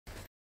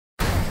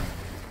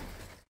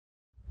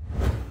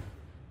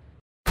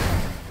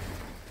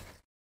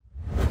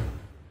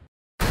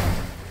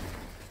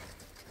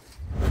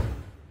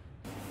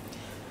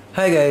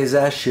Hi guys,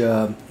 Ash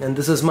here, and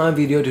this is my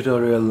video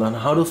tutorial on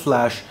how to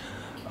flash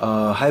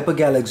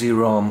HyperGalaxy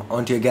ROM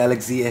onto your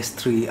Galaxy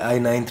S3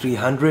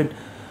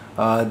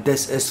 i9-300.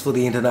 This is for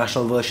the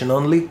international version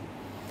only.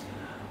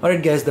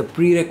 Alright guys, the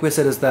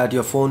prerequisite is that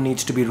your phone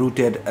needs to be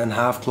rooted and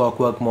have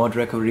Clockwork Mod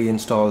Recovery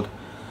installed.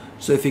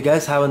 So if you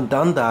guys haven't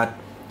done that,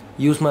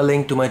 use my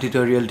link to my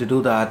tutorial to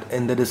do that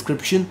in the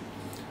description.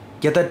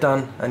 Get that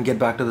done and get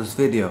back to this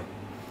video.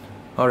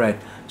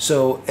 Alright,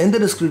 so in the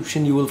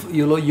description you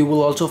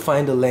will also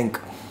find a link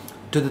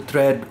to the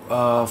thread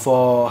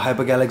for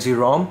HyperGalaxy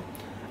ROM.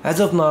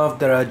 As of now,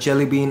 there are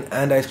Jellybean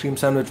and ice cream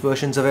sandwich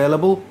versions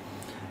available,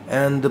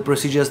 and the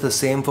procedure is the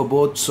same for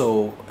both.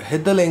 So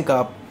hit the link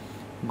up,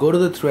 go to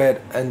the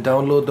thread and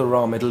download the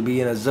ROM. It'll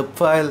be in a zip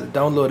file.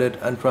 Download it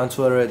and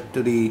transfer it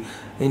to the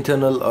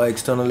internal or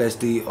external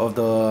SD of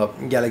the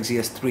Galaxy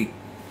S3.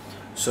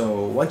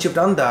 So once you've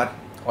done that,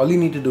 all you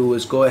need to do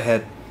is go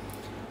ahead,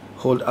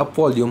 hold up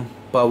volume,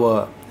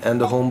 power and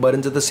the home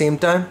buttons at the same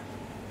time.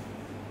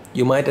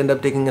 You might end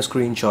up taking a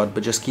screenshot,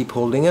 but just keep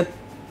holding it,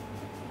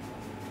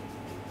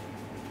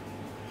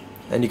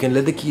 and you can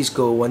let the keys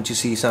go once you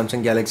see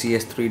Samsung Galaxy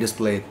S3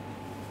 displayed.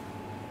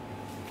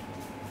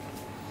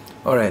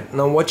 Alright,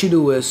 now what you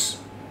do is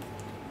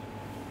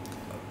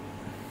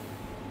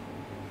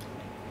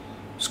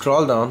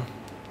scroll down.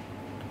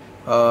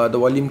 The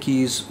volume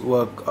keys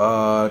work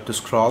to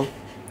scroll,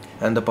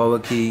 and the power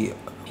key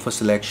for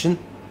selection.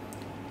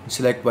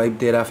 Select wipe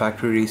data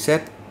factory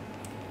reset,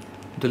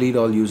 delete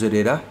all user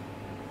data,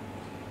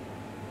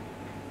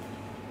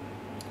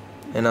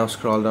 and now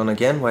scroll down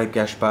again, wipe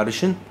cache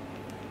partition,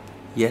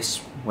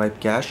 yes, wipe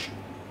cache.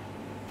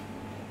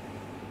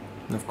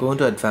 Now go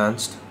into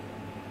advanced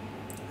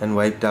and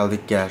wipe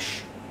Dalvik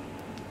cache,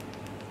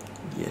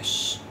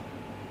 yes,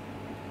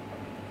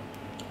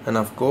 and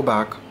now go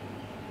back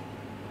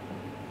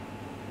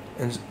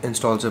and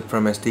install zip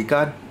from SD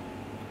card,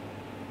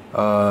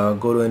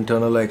 go to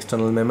internal or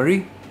external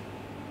memory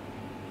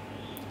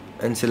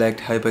and select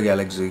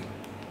HyperGalaxy.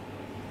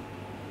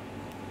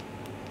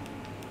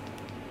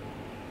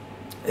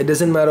 It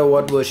doesn't matter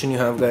what version you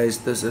have guys,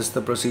 this is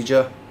the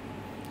procedure.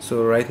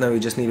 So right now we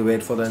just need to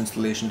wait for the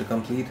installation to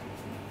complete.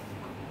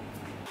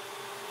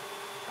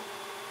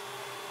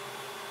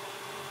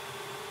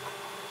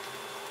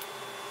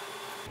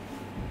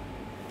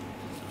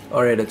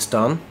 Alright, it's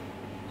done.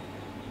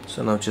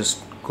 So now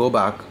just go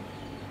back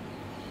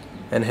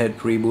and hit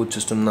reboot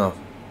system now.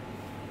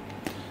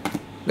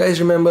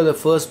 Guys, remember the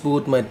first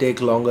boot might take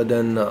longer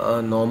than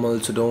normal,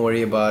 so don't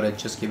worry about it,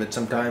 just give it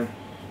some time.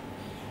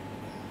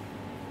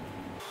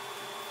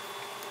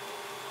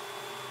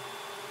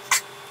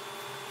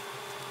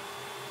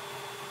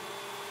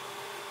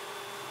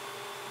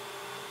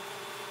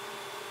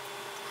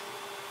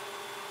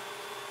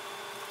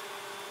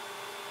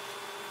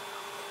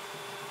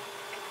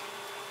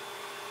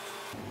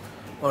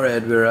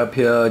 Alright, we're up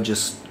here,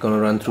 just gonna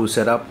run through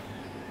setup.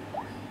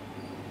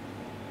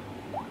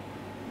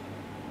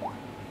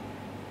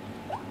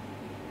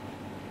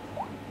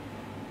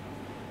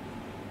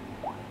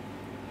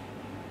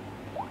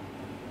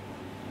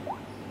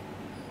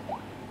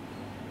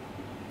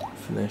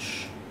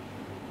 Finish.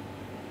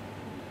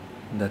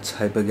 That's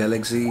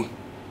HyperGalaxy.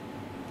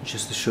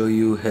 Just to show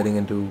you, heading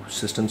into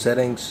system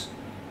settings,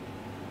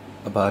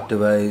 about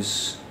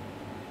device,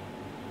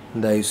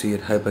 there you see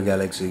it,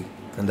 HyperGalaxy,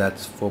 and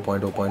that's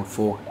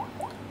 4.0.4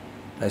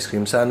 ice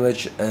cream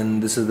sandwich,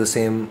 and this is the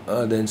same,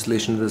 the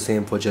installation is the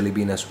same for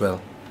Jellybean as well.